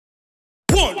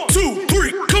2,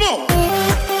 3, come on!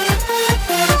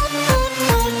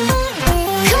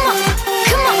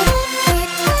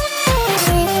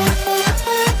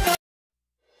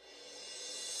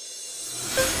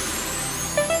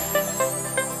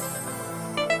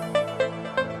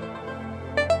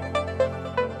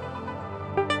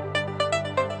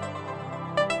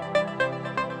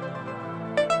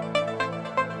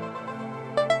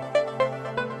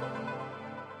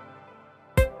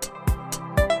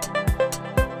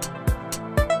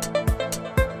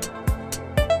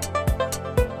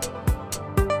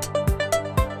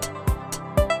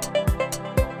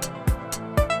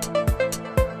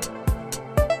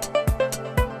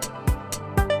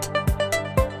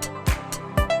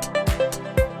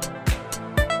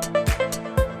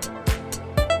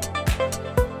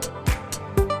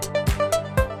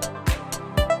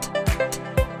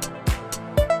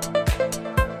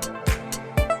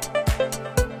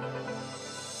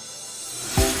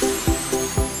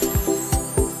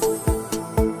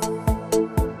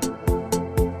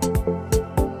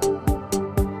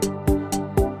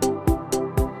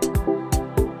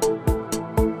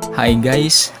 Hi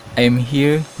guys, I'm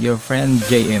here, your friend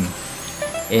JM,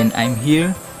 and I'm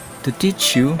here to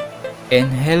teach you and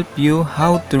help you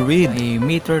how to read a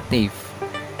meter tape,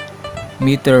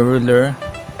 meter ruler,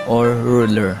 or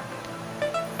ruler.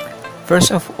 First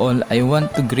of all, I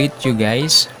want to greet you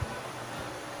guys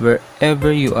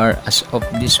wherever you are as of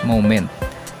this moment.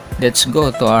 Let's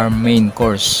go to our main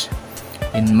course.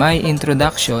 In my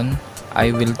introduction,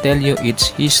 I will tell you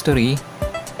its history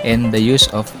and the use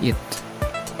of it.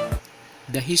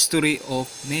 The history of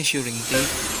measuring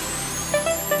tape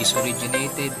is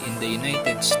originated in the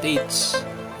United States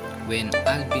when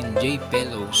Alvin J.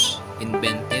 Fellows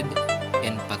invented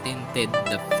and patented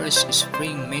the first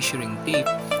spring measuring tape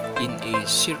in a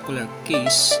circular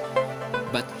case,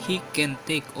 but he can't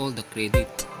take all the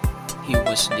credit. He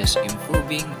was just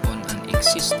improving on an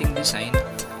existing design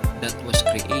that was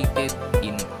created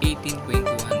in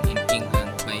 1821 in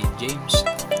England by James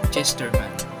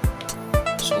Chesterman.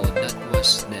 So that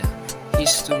was the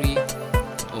history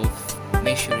of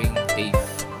measuring tape.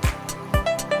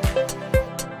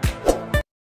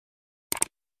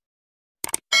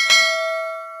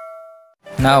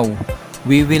 Now,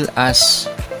 we will ask,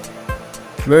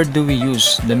 where do we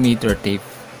use the meter tape,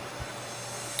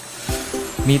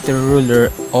 meter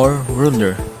ruler, or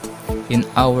ruler in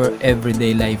our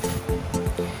everyday life?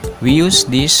 We use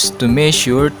this to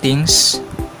measure things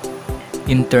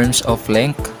in terms of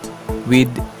length,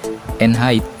 width, and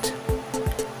height.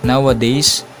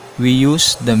 Nowadays, we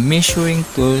use the measuring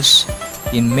tools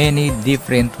in many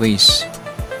different ways.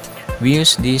 We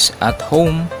use this at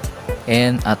home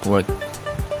and at work.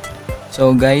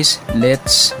 So guys,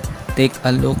 let's take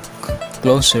a look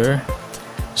closer.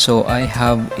 So I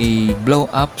have a blow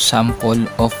up sample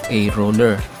of a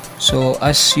roller. So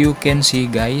as you can see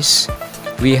guys,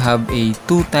 we have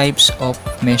two types of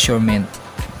measurement.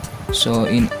 So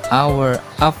in our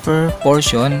upper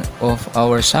portion of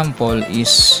our sample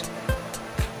is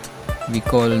we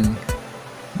call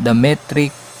the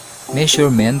metric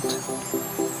measurement,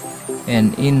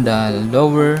 and in the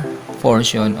lower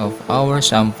portion of our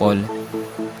sample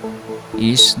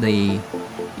is the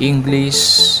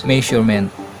English measurement,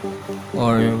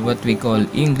 or what we call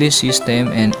English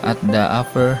system, and at the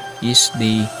upper is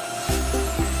the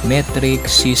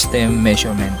metric system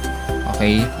measurement.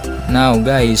 Okay, now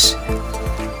guys,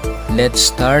 let's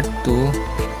start to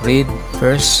read.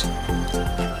 First,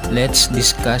 let's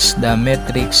discuss the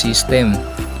metric system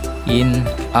in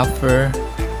upper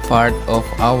part of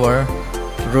our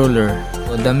ruler.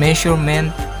 So the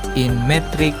measurement in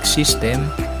metric system,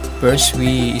 first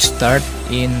we start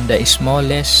in the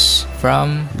smallest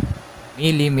from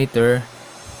millimeter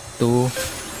to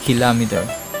kilometer.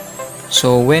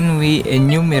 So when we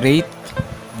enumerate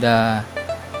the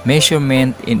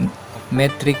measurement in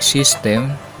metric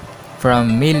system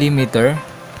from millimeter,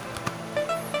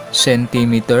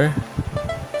 centimeter,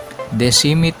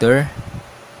 decimeter,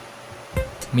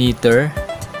 meter,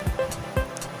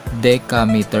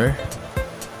 decameter,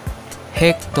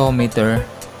 hectometer,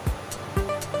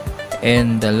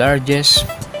 and the largest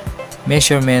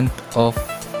measurement of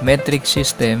metric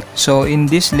system. So in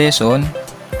this lesson,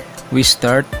 we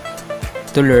start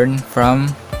to learn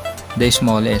from the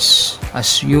smallest.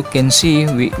 As you can see,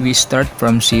 we start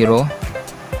from 0,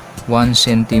 1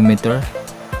 centimeter,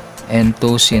 and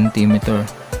 2 centimeter.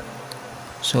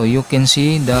 So you can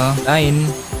see the line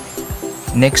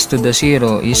next to the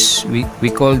 0 is we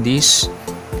call this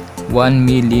 1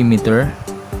 millimeter,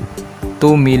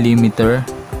 2 millimeter,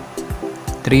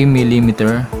 3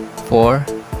 millimeter, 4,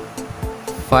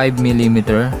 5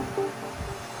 millimeter,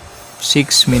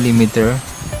 6 millimeter,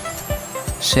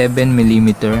 7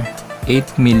 millimeter, 8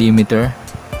 millimeter,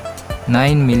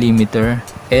 9 millimeter,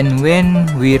 and when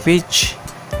we reach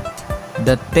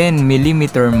the 10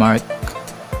 millimeter mark,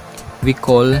 we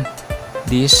call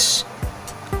this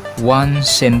 1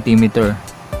 centimeter.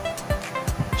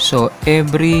 So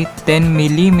every 10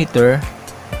 millimeter,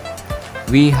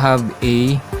 we have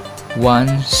a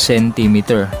 1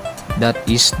 centimeter. That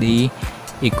is the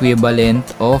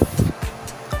equivalent of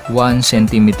 1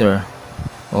 centimeter.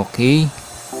 Okay,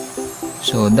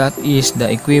 so that is the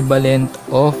equivalent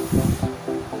of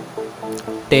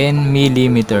 10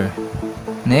 millimeter.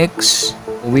 Next,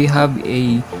 we have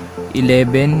a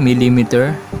 11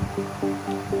 millimeter,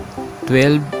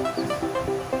 12,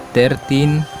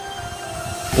 13,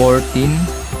 14,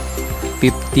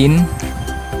 15,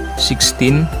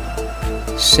 16,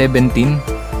 17,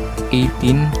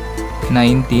 18,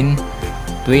 19,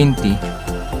 20.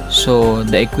 So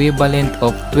the equivalent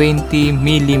of 20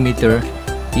 millimeter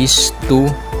is 2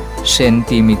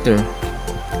 centimeter.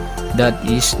 That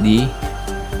is the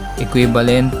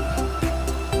equivalent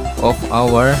of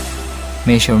our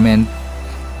measurement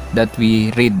that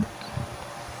we read.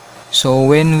 So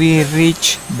when we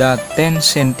reach the 10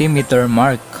 centimeter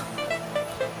mark,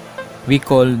 we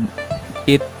call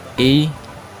it a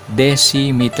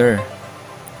decimeter.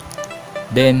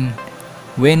 Then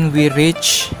when we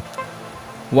reach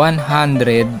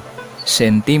 100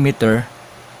 centimeter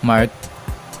mark,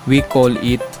 we call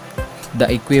it the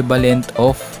equivalent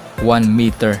of 1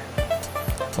 meter.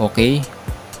 Okay,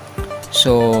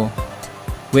 so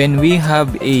when we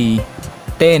have a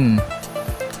 10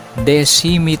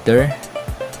 decimeter,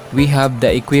 we have the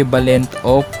equivalent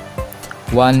of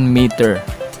 1 meter.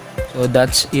 So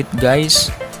that's it,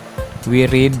 guys. We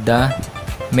read the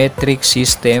metric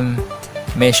system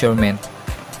measurement.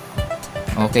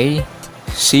 Okay,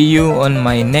 see you on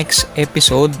my next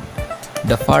episode,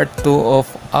 the part 2 of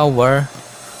our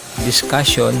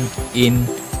discussion in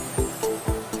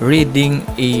reading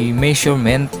a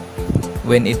measurement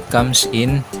when it comes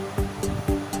in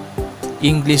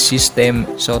English system.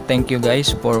 So thank you guys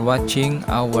for watching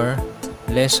our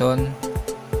lesson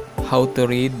how to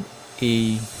read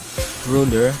a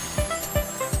ruler.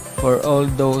 For all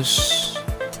those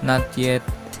not yet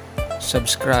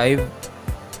subscribed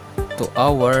to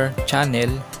our channel,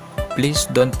 please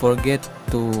don't forget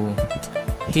to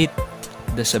hit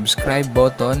the subscribe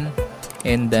button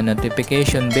and the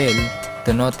notification bell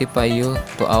to notify you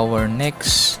to our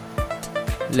next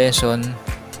lesson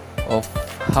of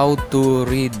how to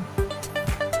read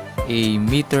a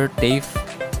meter tape,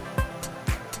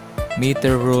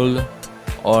 meter rule,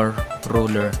 or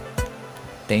ruler.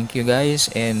 Thank you guys,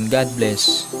 and God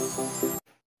bless.